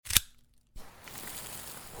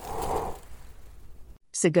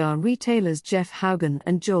Cigar retailers Jeff Haugen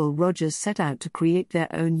and Joel Rogers set out to create their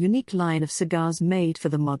own unique line of cigars made for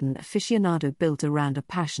the modern aficionado built around a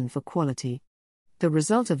passion for quality. The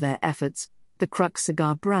result of their efforts, the Crux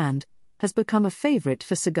cigar brand, has become a favorite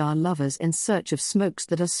for cigar lovers in search of smokes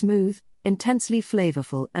that are smooth, intensely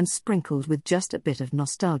flavorful and sprinkled with just a bit of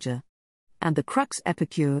nostalgia. And the Crux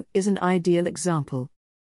Epicure is an ideal example.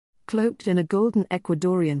 Cloaked in a golden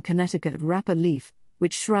Ecuadorian Connecticut wrapper leaf,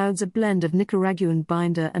 which shrouds a blend of Nicaraguan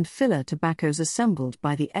binder and filler tobaccos assembled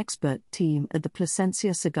by the expert team at the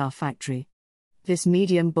Plasencia Cigar Factory. This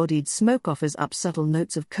medium-bodied smoke offers up subtle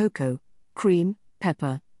notes of cocoa, cream,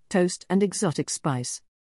 pepper, toast and exotic spice.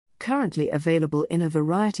 Currently available in a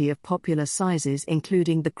variety of popular sizes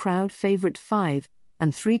including the crowd favorite 5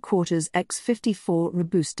 and 3/4 x 54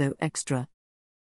 Robusto Extra.